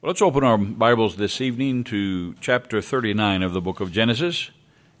Well, let's open our Bibles this evening to chapter 39 of the book of Genesis.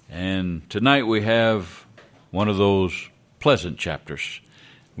 And tonight we have one of those pleasant chapters.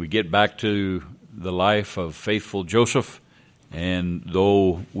 We get back to the life of faithful Joseph, and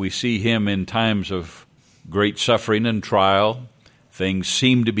though we see him in times of great suffering and trial, things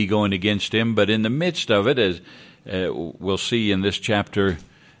seem to be going against him, but in the midst of it, as we'll see in this chapter,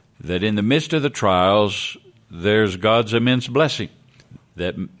 that in the midst of the trials, there's God's immense blessing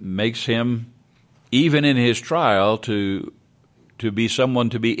that makes him, even in his trial, to be someone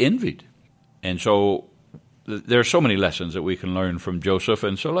to be envied. And so there are so many lessons that we can learn from Joseph.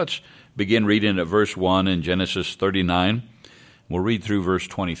 And so let's begin reading at verse 1 in Genesis 39. We'll read through verse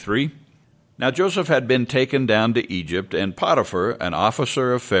 23. Now Joseph had been taken down to Egypt, and Potiphar, an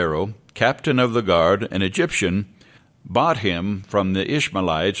officer of Pharaoh, captain of the guard, an Egyptian, bought him from the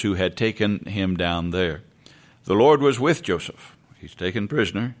Ishmaelites who had taken him down there. The Lord was with Joseph. He's taken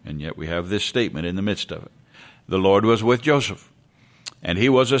prisoner, and yet we have this statement in the midst of it. The Lord was with Joseph, and he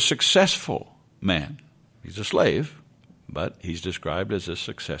was a successful man. He's a slave, but he's described as a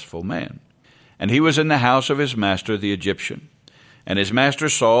successful man. And he was in the house of his master, the Egyptian. And his master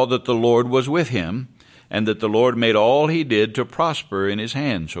saw that the Lord was with him, and that the Lord made all he did to prosper in his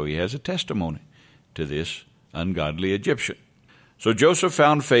hand. So he has a testimony to this ungodly Egyptian. So Joseph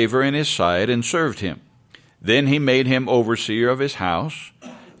found favor in his sight and served him. Then he made him overseer of his house,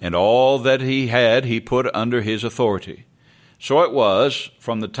 and all that he had he put under his authority. So it was,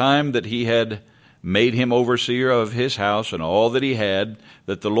 from the time that he had made him overseer of his house and all that he had,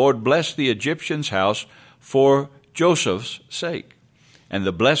 that the Lord blessed the Egyptian's house for Joseph's sake. And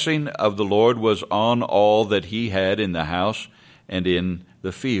the blessing of the Lord was on all that he had in the house and in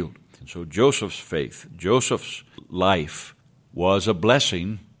the field. And so Joseph's faith, Joseph's life, was a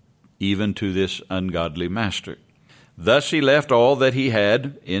blessing even to this ungodly master. Thus he left all that he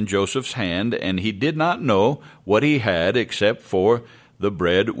had in Joseph's hand, and he did not know what he had except for the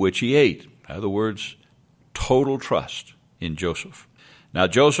bread which he ate. In other words, total trust in Joseph. Now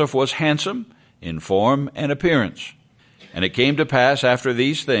Joseph was handsome in form and appearance. And it came to pass after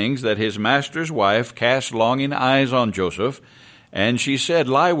these things that his master's wife cast longing eyes on Joseph, and she said,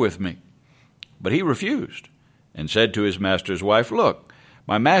 "Lie with me." But he refused, and said to his master's wife, "Look,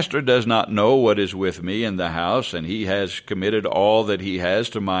 my master does not know what is with me in the house, and he has committed all that he has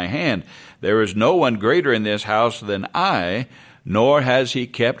to my hand. There is no one greater in this house than I, nor has he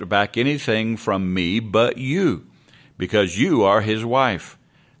kept back anything from me but you, because you are his wife.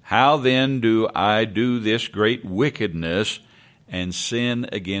 How then do I do this great wickedness and sin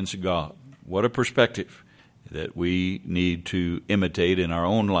against God?" What a perspective that we need to imitate in our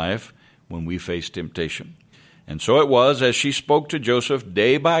own life when we face temptation. And so it was, as she spoke to Joseph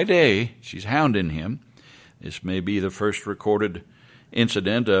day by day, she's hounding him. This may be the first recorded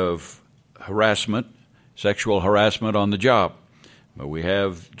incident of harassment, sexual harassment on the job. But we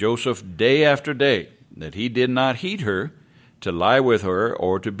have Joseph day after day, that he did not heed her to lie with her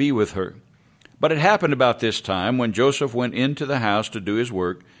or to be with her. But it happened about this time when Joseph went into the house to do his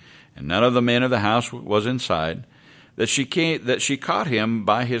work, and none of the men of the house was inside, that she caught him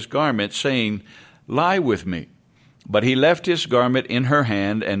by his garment, saying, "Lie with me." But he left his garment in her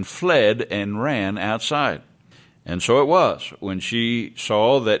hand and fled and ran outside. And so it was, when she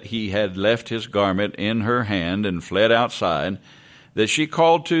saw that he had left his garment in her hand and fled outside, that she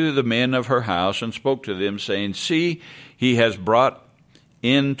called to the men of her house and spoke to them, saying, "See, he has brought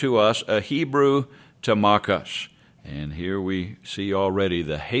in to us a Hebrew to mock us." And here we see already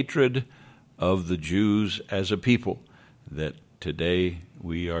the hatred of the Jews as a people that today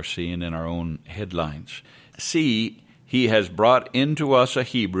we are seeing in our own headlines. "See, he has brought into us a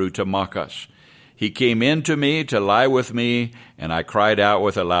Hebrew to mock us. He came in to me to lie with me, and I cried out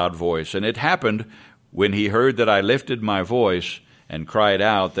with a loud voice. And it happened, when he heard that I lifted my voice and cried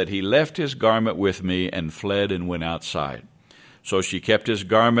out, that he left his garment with me and fled and went outside. So she kept his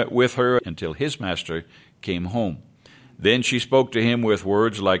garment with her until his master came home. Then she spoke to him with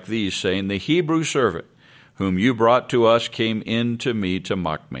words like these, saying, 'The Hebrew servant whom you brought to us came in to me to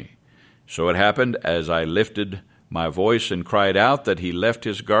mock me.' So it happened, as I lifted my voice and cried out, that he left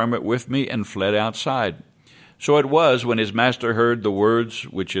his garment with me and fled outside. So it was, when his master heard the words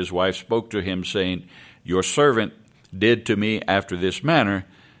which his wife spoke to him, saying, 'Your servant did to me after this manner,'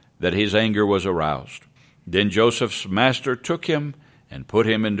 that his anger was aroused. Then Joseph's master took him and put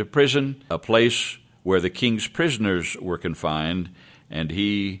him into prison, a place where the king's prisoners were confined, and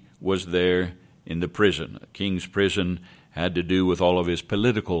he was there in the prison." A king's prison had to do with all of his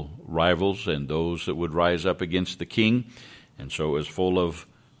political rivals and those that would rise up against the king. And so it was full of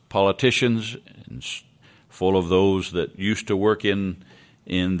politicians and full of those that used to work in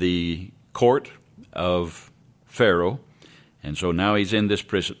in the court of Pharaoh, and so now he's in this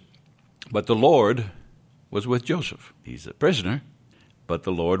prison. But the Lord was with Joseph. He's a prisoner, but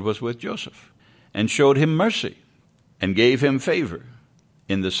the Lord was with Joseph and showed him mercy and gave him favor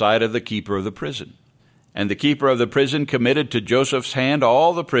in the sight of the keeper of the prison. And the keeper of the prison committed to Joseph's hand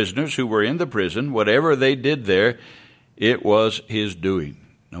all the prisoners who were in the prison. Whatever they did there, it was his doing.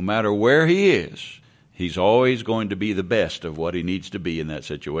 No matter where he is, he's always going to be the best of what he needs to be in that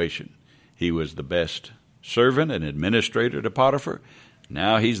situation. He was the best servant and administrator to Potiphar.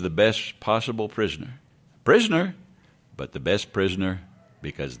 Now he's the best possible prisoner. Prisoner, but the best prisoner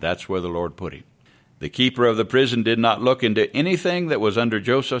because that's where the Lord put him. The keeper of the prison did not look into anything that was under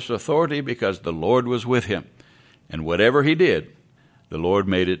Joseph's authority because the Lord was with him. And whatever he did, the Lord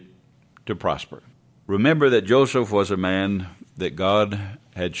made it to prosper. Remember that Joseph was a man that God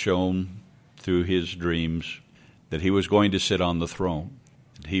had shown through his dreams that he was going to sit on the throne.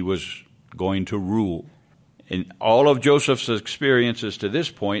 He was going to rule. And all of Joseph's experiences to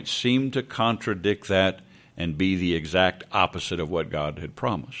this point seemed to contradict that and be the exact opposite of what God had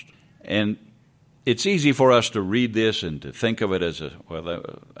promised. And it's easy for us to read this and to think of it as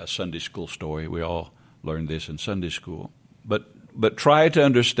a Sunday school story. We all learned this in Sunday school. But try to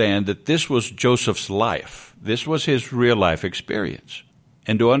understand that this was Joseph's life. This was his real life experience.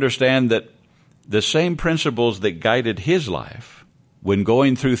 And to understand that the same principles that guided his life when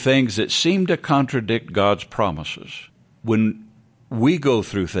going through things that seem to contradict God's promises, when we go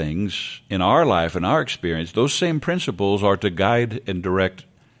through things in our life and our experience, those same principles are to guide and direct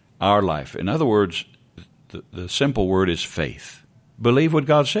our life. In other words, the simple word is faith. Believe what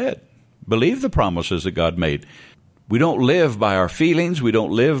God said. Believe the promises that God made. We don't live by our feelings. We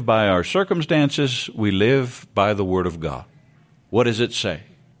don't live by our circumstances. We live by the Word of God. What does it say?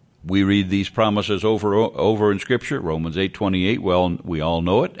 We read these promises over in Scripture, Romans 8:28. Well, we all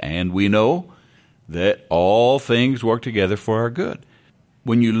know it, and we know that all things work together for our good.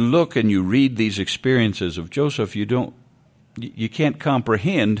 When you look and you read these experiences of Joseph, you can't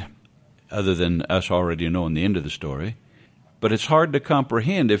comprehend, other than us already knowing the end of the story, but it's hard to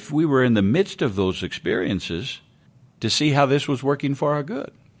comprehend if we were in the midst of those experiences to see how this was working for our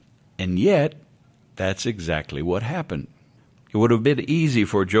good. And yet, that's exactly what happened. It would have been easy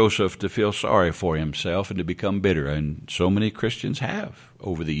for Joseph to feel sorry for himself and to become bitter, and so many Christians have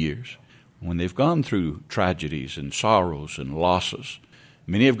over the years. When they've gone through tragedies and sorrows and losses,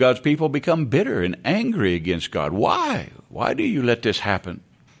 many of God's people become bitter and angry against God. Why? Why do you let this happen?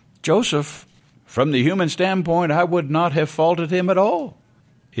 Joseph, from the human standpoint, I would not have faulted him at all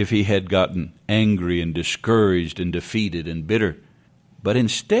if he had gotten angry and discouraged and defeated and bitter. But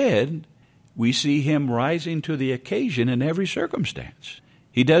instead, we see him rising to the occasion in every circumstance.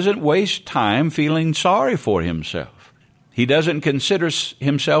 He doesn't waste time feeling sorry for himself. He doesn't consider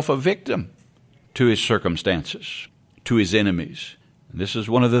himself a victim to his circumstances, to his enemies. This is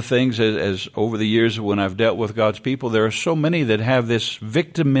one of the things, as over the years when I've dealt with God's people, there are so many that have this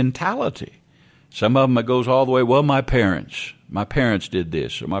victim mentality. Some of them, it goes all the way, well, my parents did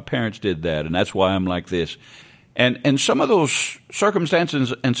this, or my parents did that, and that's why I'm like this. And some of those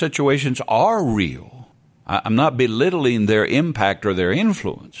circumstances and situations are real. I'm not belittling their impact or their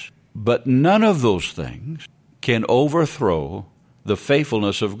influence, but none of those things can overthrow the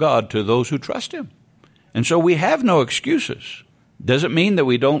faithfulness of God to those who trust Him. And so we have no excuses. Doesn't mean that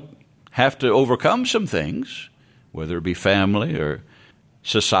we don't have to overcome some things, whether it be family or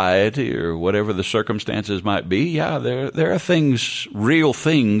society or whatever the circumstances might be. Yeah, there are things, real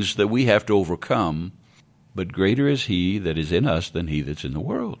things that we have to overcome, but greater is He that is in us than he that's in the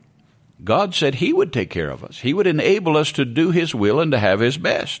world. God said He would take care of us. He would enable us to do His will and to have His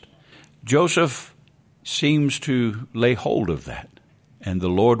best. Joseph seems to lay hold of that, and the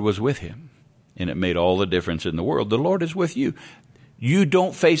Lord was with him, and it made all the difference in the world. The Lord is with you. You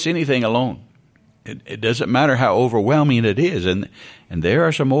don't face anything alone. It doesn't matter how overwhelming it is, and there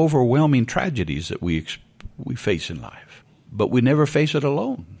are some overwhelming tragedies that we face in life, but we never face it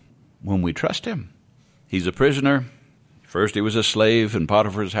alone when we trust Him. He's a prisoner. First he was a slave in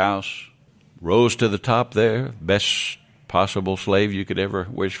Potiphar's house, rose to the top there, best possible slave you could ever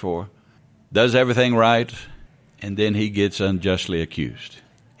wish for, does everything right, and then he gets unjustly accused.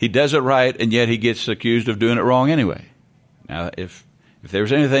 He does it right, and yet he gets accused of doing it wrong anyway. Now, if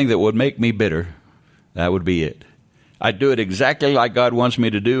there's anything that would make me bitter, that would be it. I do it exactly like God wants me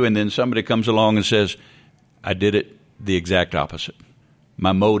to do, and then somebody comes along and says, I did it the exact opposite.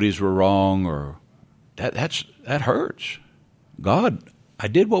 My motives were wrong, or that hurts. God, I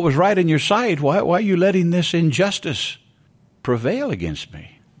did what was right in your sight. Why are you letting this injustice prevail against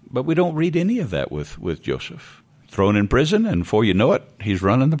me? But we don't read any of that with Joseph. thrown in prison, and before you know it, he's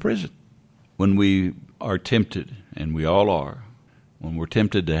running the prison. When we are tempted, and we all are, when we're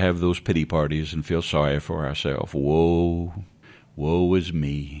tempted to have those pity parties and feel sorry for ourselves, woe is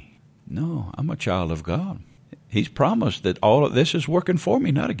me. No, I'm a child of God. He's promised that all of this is working for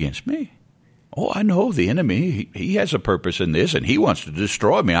me, not against me. Oh, I know the enemy. He has a purpose in this, and he wants to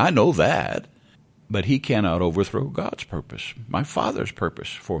destroy me. I know that. But he cannot overthrow God's purpose, my Father's purpose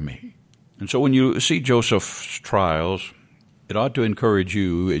for me. And so when you see Joseph's trials, it ought to encourage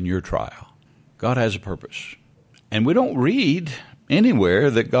you in your trial. God has a purpose. And we don't read anywhere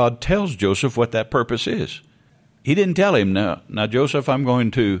that God tells Joseph what that purpose is. He didn't tell him, now Joseph, I'm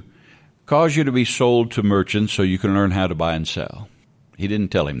going to cause you to be sold to merchants so you can learn how to buy and sell. He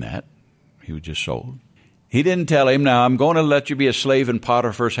didn't tell him that. He was just sold. He didn't tell him, now I'm going to let you be a slave in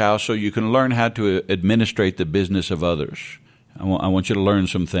Potiphar's house so you can learn how to administrate the business of others. I want you to learn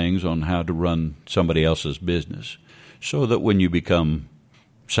some things on how to run somebody else's business so that when you become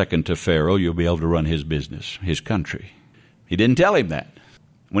second to Pharaoh, you'll be able to run his business, his country. He didn't tell him that.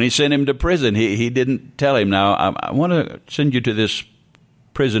 When he sent him to prison, he didn't tell him, now I want to send you to this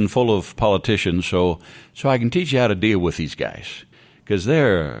prison full of politicians so I can teach you how to deal with these guys. Because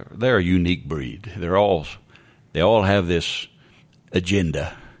they're a unique breed. They all have this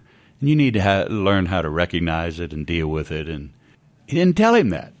agenda, and you need to learn how to recognize it and deal with it. And he didn't tell him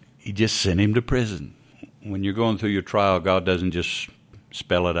that. He just sent him to prison. When you're going through your trial, God doesn't just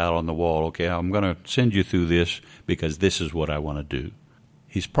spell it out on the wall. Okay, I'm going to send you through this because this is what I want to do.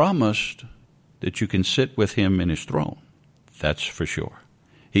 He's promised that you can sit with him in his throne. That's for sure.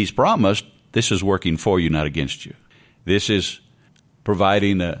 He's promised this is working for you, not against you. This is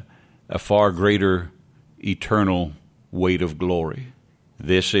providing a far greater eternal weight of glory.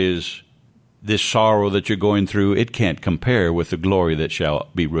 This sorrow that you're going through, it can't compare with the glory that shall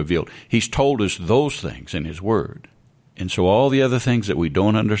be revealed. He's told us those things in his word. And so all the other things that we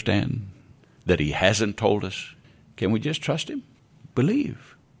don't understand, that he hasn't told us, can we just trust him?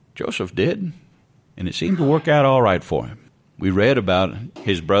 Believe. Joseph did. And it seemed to work out all right for him. We read about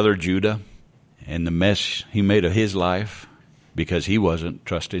his brother Judah and the mess he made of his life, because he wasn't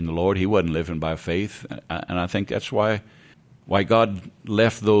trusting the Lord. He wasn't living by faith. And I think that's why God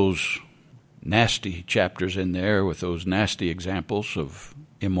left those nasty chapters in there with those nasty examples of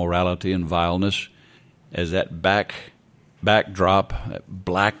immorality and vileness as that backdrop, that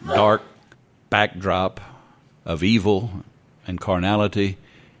black, dark backdrop of evil and carnality,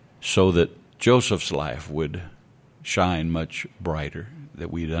 so that Joseph's life would shine much brighter,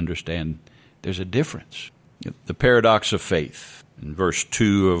 that we'd understand there's a difference. The paradox of faith. In verse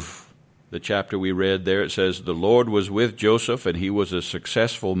 2 of the chapter we read there, it says, the Lord was with Joseph, and he was a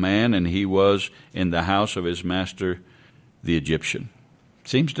successful man, and he was in the house of his master, the Egyptian.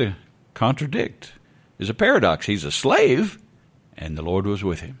 Seems to contradict. There's a paradox. He's a slave, and the Lord was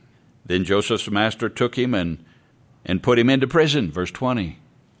with him. Then Joseph's master took him and put him into prison, verse 20.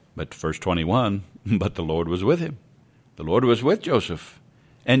 But verse 21, but the Lord was with him. The Lord was with Joseph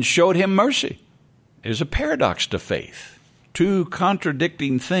and showed him mercy. There's a paradox to faith. Two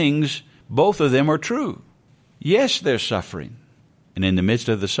contradicting things, both of them are true. Yes, there's suffering. And in the midst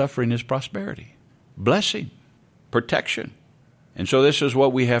of the suffering is prosperity, blessing, protection. And so this is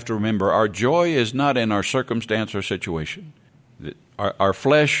what we have to remember. Our joy is not in our circumstance or situation. Our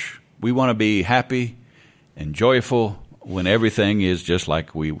flesh, we want to be happy and joyful when everything is just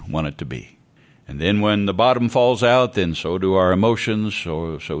like we want it to be. And then when the bottom falls out, then so do our emotions,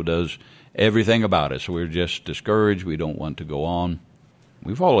 so does everything about us. We're just discouraged. We don't want to go on.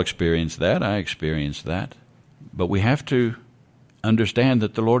 We've all experienced that. I experienced that. But we have to understand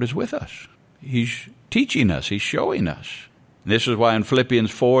that the Lord is with us. He's teaching us. He's showing us. This is why in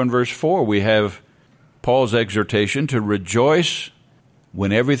Philippians 4 and verse 4 we have Paul's exhortation to rejoice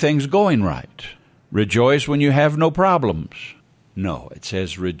when everything's going right. Rejoice when you have no problems. No, it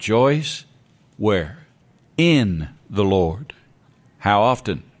says rejoice where? In the Lord. How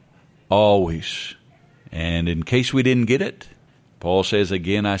often? Always. And in case we didn't get it, Paul says,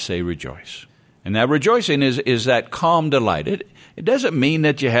 again, I say rejoice. And that rejoicing is that calm delight. It doesn't mean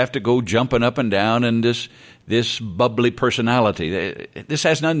that you have to go jumping up and down in this bubbly personality. This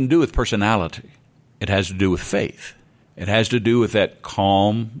has nothing to do with personality. It has to do with faith. It has to do with that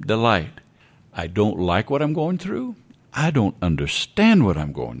calm delight. I don't like what I'm going through. I don't understand what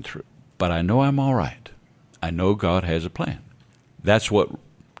I'm going through. But I know I'm all right. I know God has a plan. That's what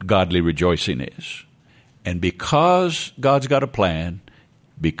godly rejoicing is. And because God's got a plan,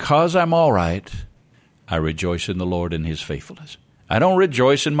 because I'm all right, I rejoice in the Lord and his faithfulness. I don't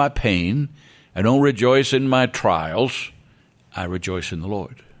rejoice in my pain. I don't rejoice in my trials. I rejoice in the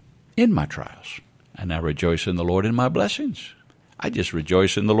Lord in my trials. And I rejoice in the Lord in my blessings. I just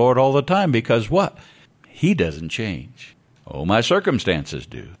rejoice in the Lord all the time because what? He doesn't change. Oh, my circumstances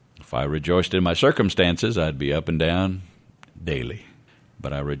do. If I rejoiced in my circumstances, I'd be up and down daily.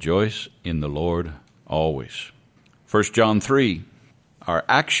 But I rejoice in the Lord always. 1 John 3, our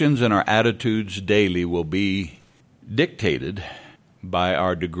actions and our attitudes daily will be dictated by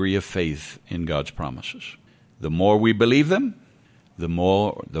our degree of faith in God's promises. The more we believe them, the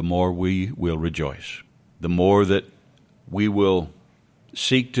more we will rejoice. The more that we will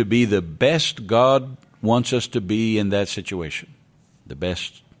seek to be the best God wants us to be in that situation. The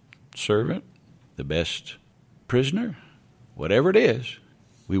best servant, the best prisoner, whatever it is,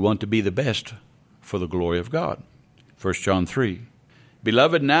 we want to be the best for the glory of God. 1 John 3.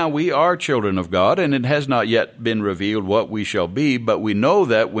 Beloved, now we are children of God, and it has not yet been revealed what we shall be, but we know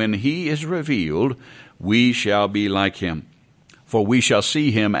that when he is revealed, we shall be like him. For we shall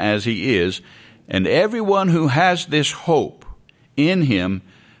see him as he is, and everyone who has this hope in him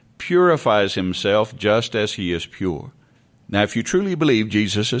purifies himself just as he is pure. Now, if you truly believe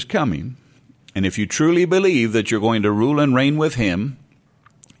Jesus is coming, and if you truly believe that you're going to rule and reign with him,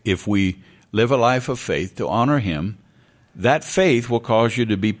 if we live a life of faith to honor him, that faith will cause you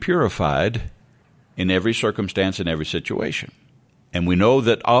to be purified in every circumstance and every situation. And we know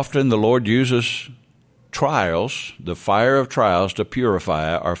that often the Lord uses trials, the fire of trials, to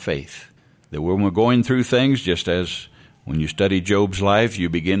purify our faith. That when we're going through things, just as when you study Job's life, you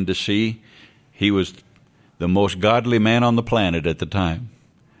begin to see he was the most godly man on the planet at the time.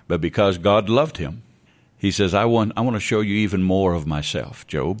 But because God loved him, he says, I want to show you even more of myself,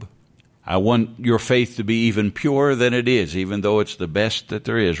 Job. I want your faith to be even purer than it is, even though it's the best that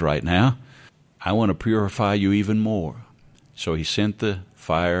there is right now. I want to purify you even more. So he sent the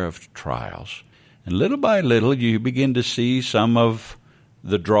fire of trials. And little by little, you begin to see some of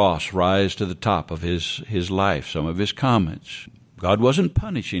the dross rise to the top of his life, some of his comments. God wasn't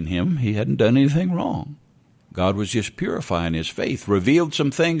punishing him. He hadn't done anything wrong. God was just purifying his faith, revealed some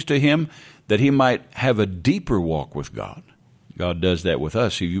things to him that he might have a deeper walk with God. God does that with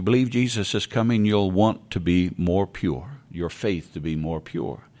us. If you believe Jesus is coming, you'll want to be more pure, your faith to be more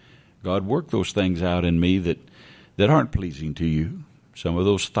pure. God worked those things out in me that aren't pleasing to you. Some of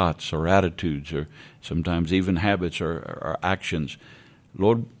those thoughts or attitudes or sometimes even habits or actions.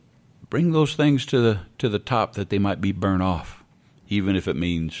 Lord, bring those things to the top that they might be burned off, even if it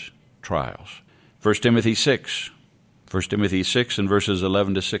means trials. 1 Timothy 6 and verses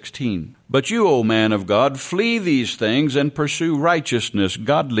 11 to 16. But you, O man of God, flee these things and pursue righteousness,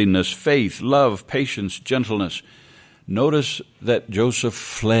 godliness, faith, love, patience, gentleness. Notice that Joseph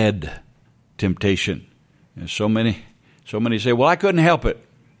fled temptation. And so many say, well, I couldn't help it.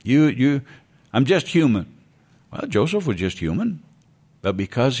 I'm just human. Well, Joseph was just human. But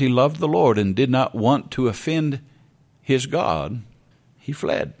because he loved the Lord and did not want to offend his God, he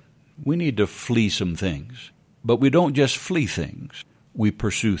fled. We need to flee some things. But we don't just flee things. We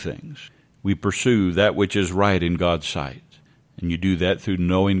pursue things. We pursue that which is right in God's sight. And you do that through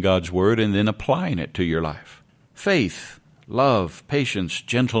knowing God's word and then applying it to your life. Faith, love, patience,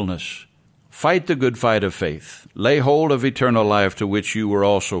 gentleness. Fight the good fight of faith. Lay hold of eternal life to which you were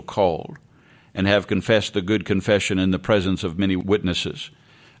also called, and have confessed the good confession in the presence of many witnesses.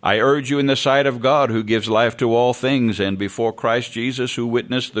 I urge you in the sight of God, who gives life to all things, and before Christ Jesus, who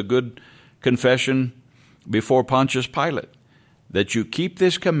witnessed the good confession before Pontius Pilate, that you keep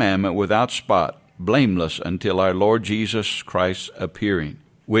this commandment without spot, blameless, until our Lord Jesus Christ's appearing,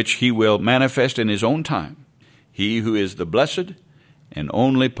 which he will manifest in his own time. He who is the blessed and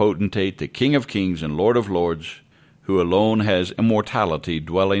only potentate, the King of kings and Lord of lords, who alone has immortality,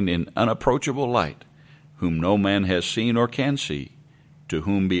 dwelling in unapproachable light, whom no man has seen or can see, to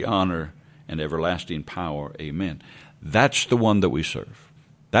whom be honor and everlasting power. Amen. That's the one that we serve.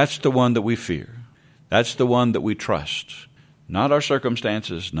 That's the one that we fear. That's the one that we trust. Not our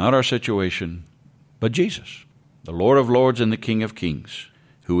circumstances, not our situation, but Jesus, the Lord of lords and the King of kings,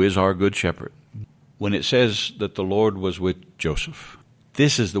 who is our good shepherd. When it says that the Lord was with Joseph,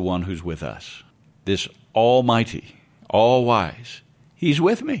 this is the one who's with us. This almighty, all-wise. He's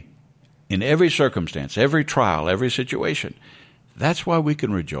with me in every circumstance, every trial, every situation. That's why we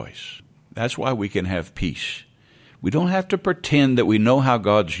can rejoice. That's why we can have peace. We don't have to pretend that we know how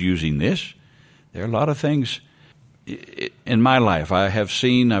God's using this. There are a lot of things in my life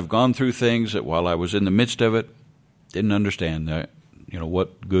I've gone through things that while I was in the midst of it, didn't understand that,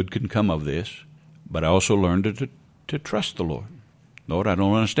 what good can come of this. But I also learned to trust the Lord. Lord, I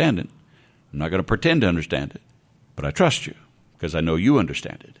don't understand it. I'm not going to pretend to understand it. But I trust you because I know you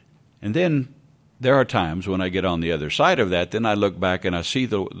understand it. And then there are times when I get on the other side of that, then I look back and I see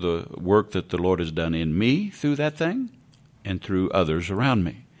the work that the Lord has done in me through that thing and through others around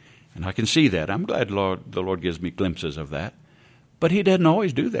me. And I can see that. I'm glad the Lord gives me glimpses of that. But he doesn't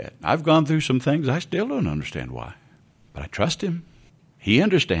always do that. I've gone through some things I still don't understand why. But I trust him. He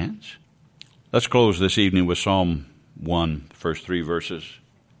understands. Let's close this evening with Psalm 1, the first 3 verses.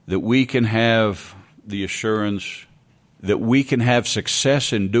 That we can have the assurance that we can have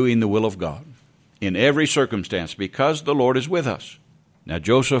success in doing the will of God in every circumstance because the Lord is with us. Now,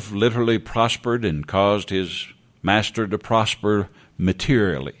 Joseph literally prospered and caused his master to prosper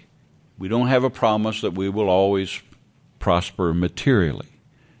materially. We don't have a promise that we will always prosper materially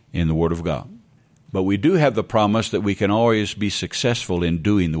in the Word of God. But we do have the promise that we can always be successful in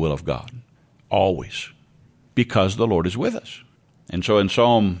doing the will of God. Always. Because the Lord is with us. And so in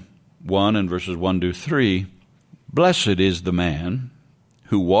Psalm 1 and verses 1 to 3, blessed is the man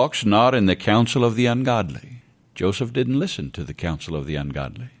who walks not in the counsel of the ungodly. Joseph didn't listen to the counsel of the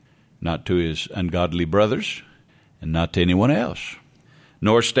ungodly. Not to his ungodly brothers and not to anyone else.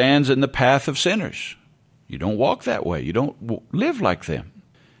 Nor stands in the path of sinners. You don't walk that way. You don't live like them.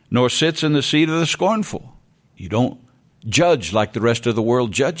 Nor sits in the seat of the scornful. You don't judge like the rest of the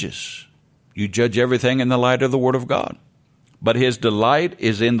world judges. You judge everything in the light of the Word of God. But his delight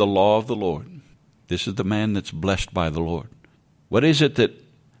is in the law of the Lord. This is the man that's blessed by the Lord. What is it that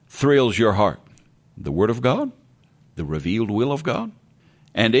thrills your heart? The Word of God? The revealed will of God?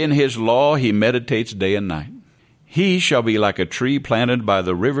 And in his law he meditates day and night. He shall be like a tree planted by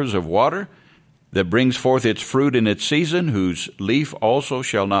the rivers of water, that brings forth its fruit in its season, whose leaf also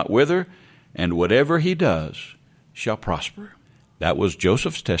shall not wither, and whatever he does shall prosper. That was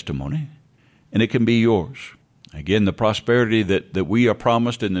Joseph's testimony, and it can be yours. Again, the prosperity that we are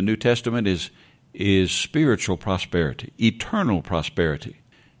promised in the New Testament is spiritual prosperity, eternal prosperity.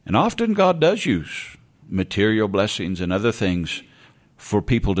 And often God does use material blessings and other things for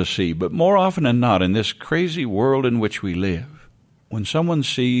people to see. But more often than not, in this crazy world in which we live, when someone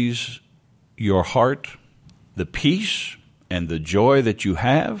sees your heart, the peace and the joy that you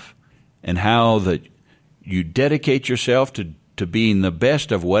have, and how that you dedicate yourself to being the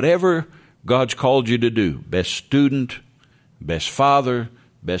best of whatever God's called you to do, best student, best father,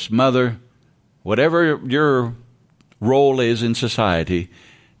 best mother, whatever your role is in society,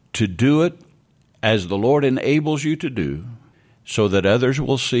 to do it as the Lord enables you to do, so that others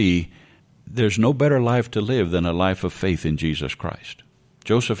will see there's no better life to live than a life of faith in Jesus Christ.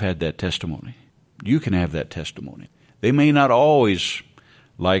 Joseph had that testimony. You can have that testimony. They may not always,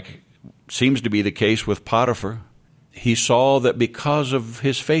 like seems to be the case with Potiphar. He saw that because of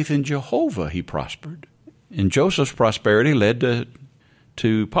his faith in Jehovah, he prospered. And Joseph's prosperity led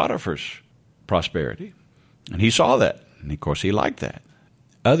to Potiphar's prosperity. And he saw that. And, of course, he liked that.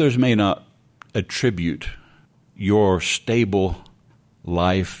 Others may not attribute your stable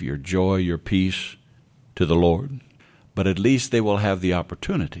life, your joy, your peace to the Lord. But at least they will have the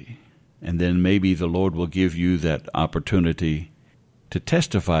opportunity. And then maybe the Lord will give you that opportunity to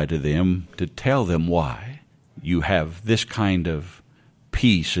testify to them, to tell them why you have this kind of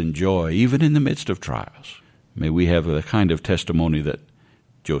peace and joy, even in the midst of trials. May we have the kind of testimony that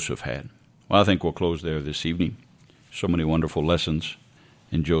Joseph had. Well, I think we'll close there this evening. So many wonderful lessons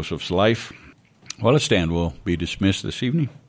in Joseph's life. Well, let's stand. We'll be dismissed this evening.